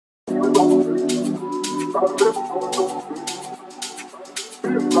Just to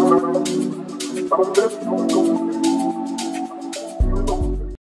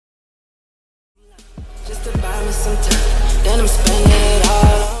buy me some time, then I'm spending it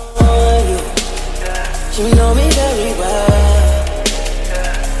all on you. You know me very well.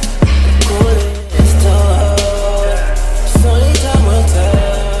 Coolest door. It's only time will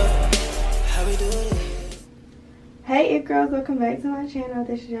tell how we do this. Hey it girls, welcome back to my channel. If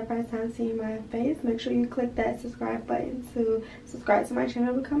this is your first time seeing my face, make sure you click that subscribe button to subscribe to my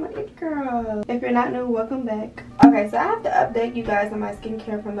channel and become an it girl. If you're not new, welcome back. Okay, so I have to update you guys on my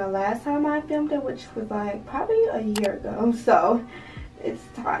skincare from the last time I filmed it, which was like probably a year ago. So it's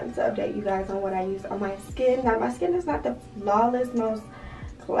time to update you guys on what I use on my skin. Now my skin is not the flawless, most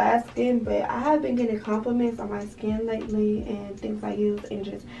glass skin, but I have been getting compliments on my skin lately and things I use and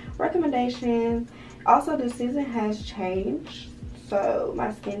just recommendations. Also, the season has changed, so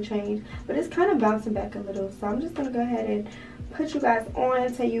my skin changed, but it's kind of bouncing back a little. So I'm just gonna go ahead and put you guys on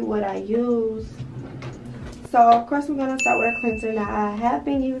and tell you what I use. So of course we're gonna start with a cleanser. Now I have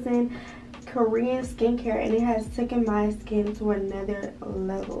been using Korean skincare and it has taken my skin to another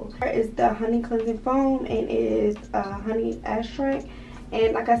level. It's the honey cleansing foam and it is honey extract,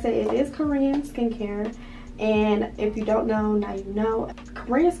 and like I said, it is Korean skincare. And if you don't know, now you know.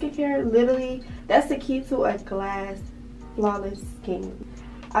 Korean skincare, literally, that's the key to a glass, flawless skin.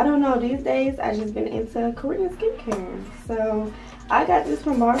 I don't know, these days I just been into Korean skincare. So I got this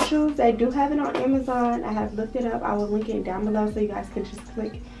from Marshalls. They do have it on Amazon. I have looked it up. I will link it down below so you guys can just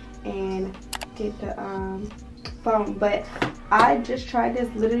click and get the foam. But I just tried this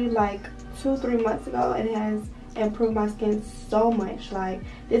literally like 2-3 months ago and it has improved my skin so much. Like,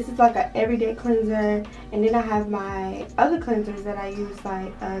 this is like an everyday cleanser, and then I have my other cleansers that I use,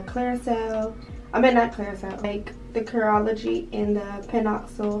 like Claricel, not Claricel, like the Curology and the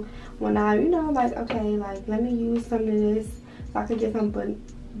Penoxyl. When I, you know, like, okay, like let me use some of this so I can get some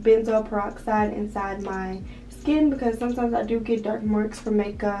benzoyl peroxide inside my skin, because sometimes I do get dark marks from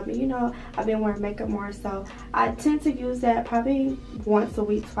makeup. You know, I've been wearing makeup more, so I tend to use that probably once a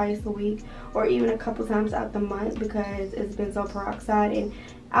week, twice a week, or even a couple times out the month, because it's benzoyl peroxide and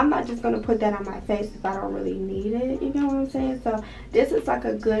I'm not just gonna put that on my face if I don't really need it. You know what I'm saying? So this is like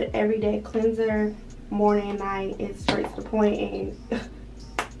a good everyday cleanser, morning and night. It's straight to the point and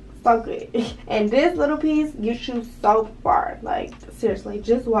so good. And this little piece gets you so far. Like, seriously,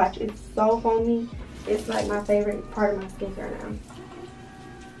 just watch. It's so foamy. It's like my favorite part of my skincare now.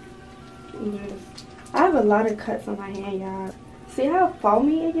 Yes. I have a lot of cuts on my hand, y'all. See how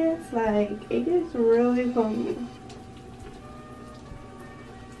foamy it gets? Like, it gets really foamy.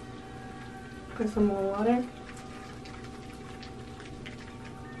 Put some more water.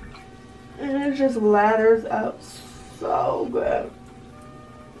 And it just lathers up so good.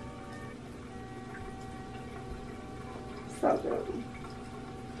 So good.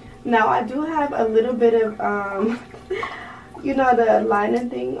 Now I do have a little bit of you know, the liner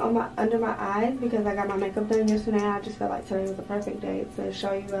thing on my under my eyes, because I got my makeup done yesterday and I just felt like today was the perfect day to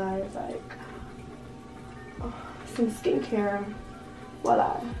show you guys like some skincare while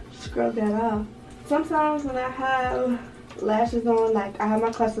I scrub that off. Sometimes when I have lashes on, like I have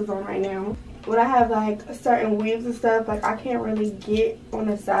my clusters on right now, when I have like certain weaves and stuff, like I can't really get on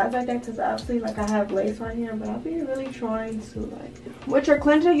the sides like that because obviously like I have lace right here, but I'll be really trying to, like, with your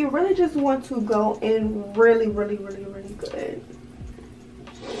cleanser you really just want to go in really good.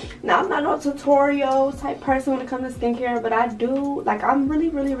 Now I'm not no tutorial type person when it comes to skincare, but I do, like, I'm really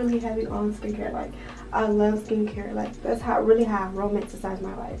heavy on skincare. Like, I love skincare. Like, that's how I romanticize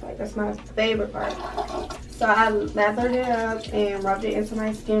my life. Like, that's my favorite part. So I lathered it up and rubbed it into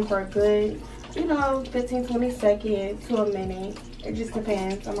my skin for a good, you know, 15-20 seconds to a minute. It just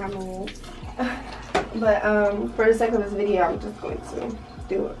depends on my mood. But for the sake of this video, I'm just going to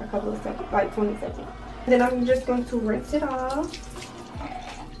do a couple of seconds, like 20 seconds. Then I'm just going to rinse it off.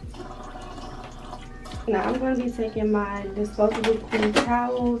 Now I'm going to be taking my disposable clean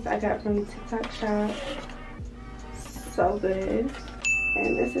towels I got from TikTok shop. So good.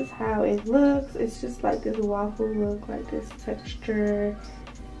 And this is how it looks. It's just like this waffle look, like this texture.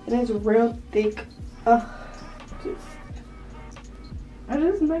 And it's real thick. It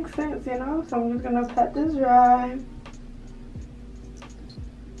just makes sense, you know? So I'm just going to pat this dry.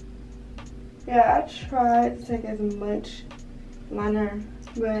 Yeah, I tried to take as much liner,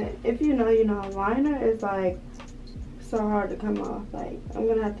 but if you know, you know, liner is like so hard to come off. Like, I'm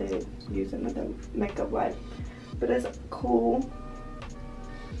gonna have to use another makeup wipe, but it's cool.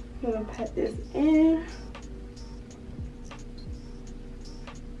 I'm gonna pat this in.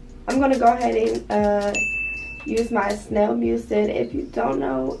 I'm gonna go ahead and use my snail mucin. If you don't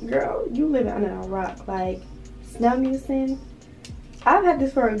know, girl, you living under a rock. Like, snail mucin, I've had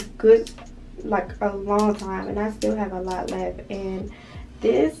this for a good, like, a long time, and I still have a lot left. And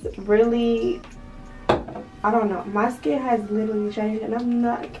this really, I don't know, my skin has literally changed, and I'm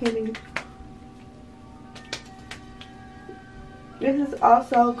not kidding. This is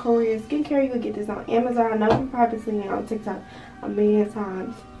also Korean skincare. You can get this on Amazon. I know you've probably seen it on TikTok a million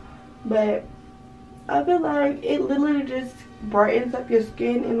times, but I feel like it literally just brightens up your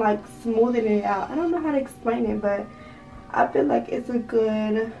skin and like smoothing it out. I don't know how to explain it, but I feel like it's a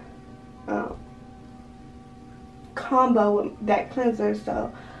good combo with that cleanser.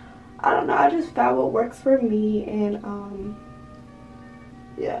 So I don't know, I just found what works for me, and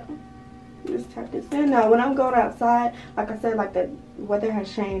yeah, just tap this in. Now when I'm going outside, like I said, like the weather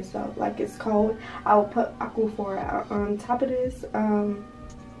has changed, so like it's cold, I will put Aquaphor on top of this.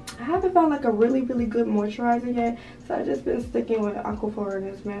 I haven't found like a really good moisturizer yet, so I've just been sticking with Aquaphor, and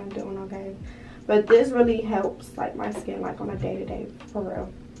it's been doing okay. But this really helps like my skin like on a day-to-day, for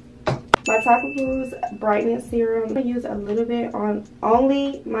real. My Topicals brightening serum, I'm gonna use a little bit on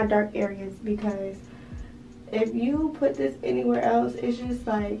only my dark areas, because if you put this anywhere else, it's just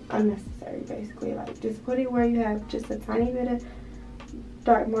like unnecessary basically. Like, just put it where you have just a tiny bit of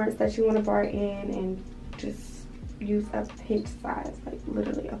dark marks that you want to brighten, and just use a pinch size, like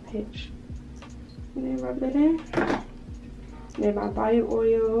literally a pinch, and then rub that in. And then my body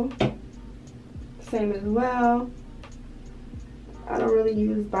oil, same as well. I don't really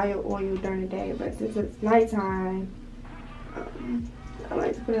use bio oil during the day, but since it's nighttime, I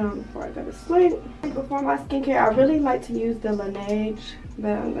like to put it on before I go to sleep. Before my skincare, I really like to use the Laneige,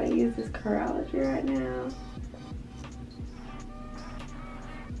 but I'm going to use this Curology right now.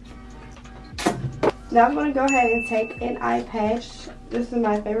 Now I'm going to go ahead and take an eye patch. This is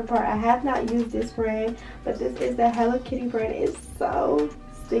my favorite part. I have not used this brand, but this is the Hello Kitty brand. It's so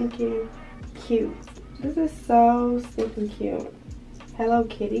stinking cute. This is so stinking cute. Hello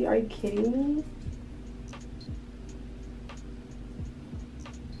Kitty, are you kidding me?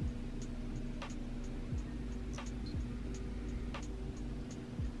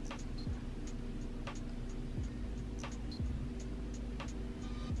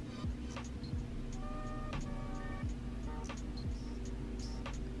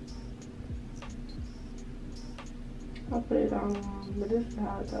 I'll put it on, but this is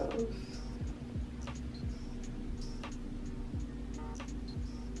how it goes.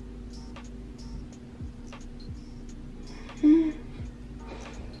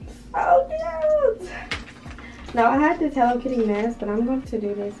 So cute! Now I had this Hello Kitty mask, but I'm going to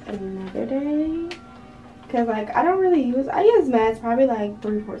do this another day. Cause like I use masks probably like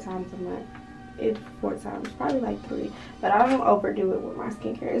 3-4 times a month. If 4 times, probably like 3. But I don't overdo it with my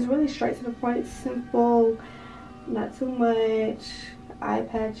skincare. It's really straight to the point, simple, not too much. Eye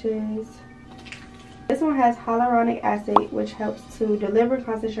patches. This one has hyaluronic acid, which helps to deliver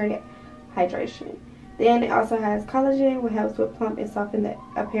concentrated hydration. Then it also has collagen, which helps with plump and soften the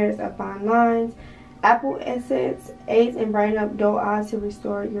appearance of fine lines. Apple essence aids in brightening up dull eyes to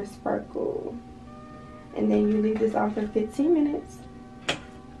restore your sparkle. And then you leave this on for 15 minutes.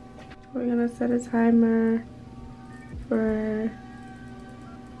 We're gonna set a timer for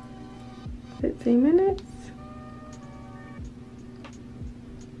 15 minutes.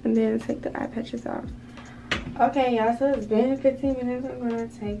 And then take the eye patches off. Okay, y'all, so it's been 15 minutes. I'm gonna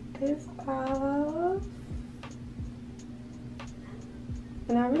take this off.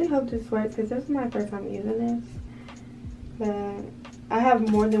 And I really hope this works, because this is my first time using this. But I have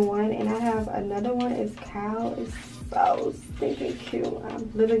more than one, and I have another one. It's Cow. It's so stinking cute.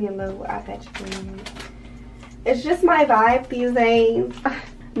 I'm living in love with eye patches. It's just my vibe these days.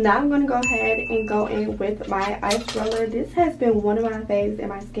 Now I'm going to go ahead and go in with my ice roller. This has been one of my faves in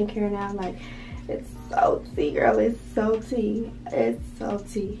my skincare now. Like, it's so tea, girl. It's so tea. It's so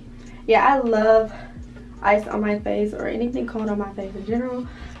tea. Yeah, I love ice on my face, or anything cold on my face in general.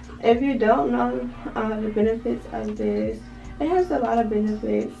 If you don't know the benefits of this, it has a lot of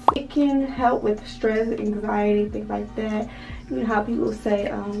benefits. It can help with stress, anxiety, things like that. You know how people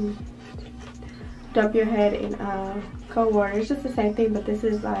say dump your head in cold water. It's just the same thing, but this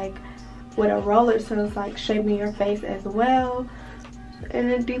is like with a roller, so it's like shaping your face as well,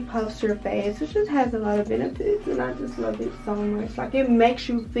 and it depuffs your face. It just has a lot of benefits, and I just love it so much. Like, it makes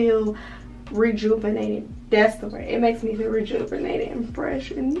you feel rejuvenated. That's the word. It makes me feel rejuvenated and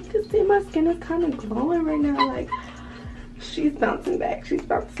fresh, and you can see my skin is kind of glowing right now. Like, she's bouncing back. She's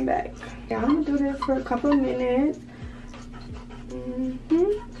bouncing back. Yeah, I'm gonna do this for a couple of minutes.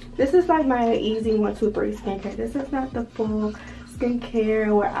 This is like my easy 1, 2, 3 skincare. This is not the full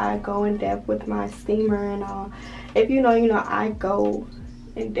skincare where I go in depth with my steamer and all. If you know, you know I go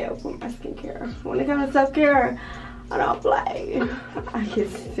in depth with my skincare. When it comes to self-care, I don't play. I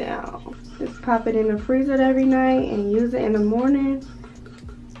get down. Just pop it in the freezer every night and use it in the morning.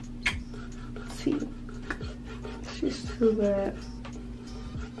 See, she's too bad.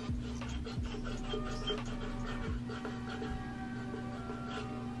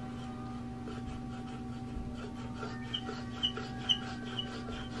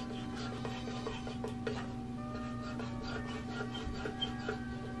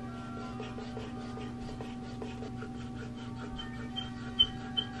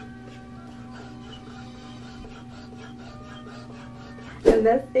 And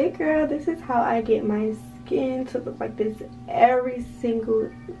that's it, girl. This is how I get my skin to look like this every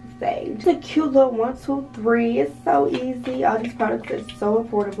single day. It's a cute little 1, 2, 3. It's so easy. All these products are so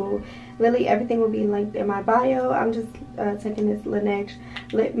affordable. Literally everything will be linked in my bio. I'm just taking this Laneige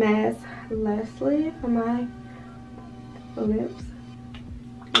lip mask lastly for my lips.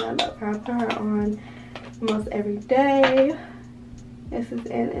 And I love her. I put her on almost every day. This is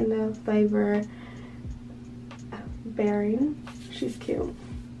in the flavor Berry. She's cute.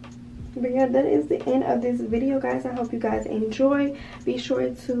 But yeah, that is the end of this video, guys. I hope you guys enjoy. Be sure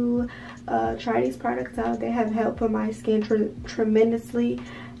to try these products out. They have helped with my skin tremendously.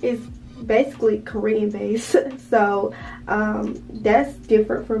 It's basically Korean based, so that's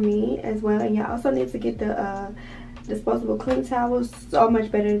different for me as well. And you also need to get the disposable clean towels. So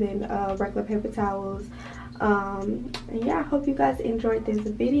much better than regular paper towels. And yeah, I hope you guys enjoyed this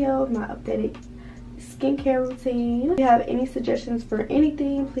video, my updated skincare routine. If you have any suggestions for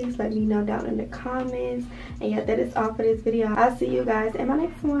anything, please let me know down in the comments. And yeah, that is all for this video. I'll see you guys in my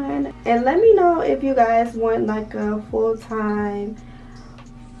next one. And let me know if you guys want like a full-time,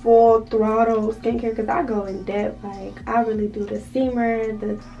 full throttle skincare, because I go in depth. Like, I really do the steamer,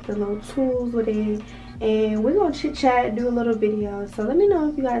 the little tools with it, and we're gonna chit chat, do a little video. So let me know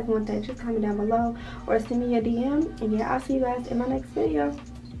if you guys want that. Just comment down below or send me a DM. And yeah, I'll see you guys in my next video.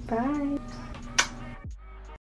 Bye.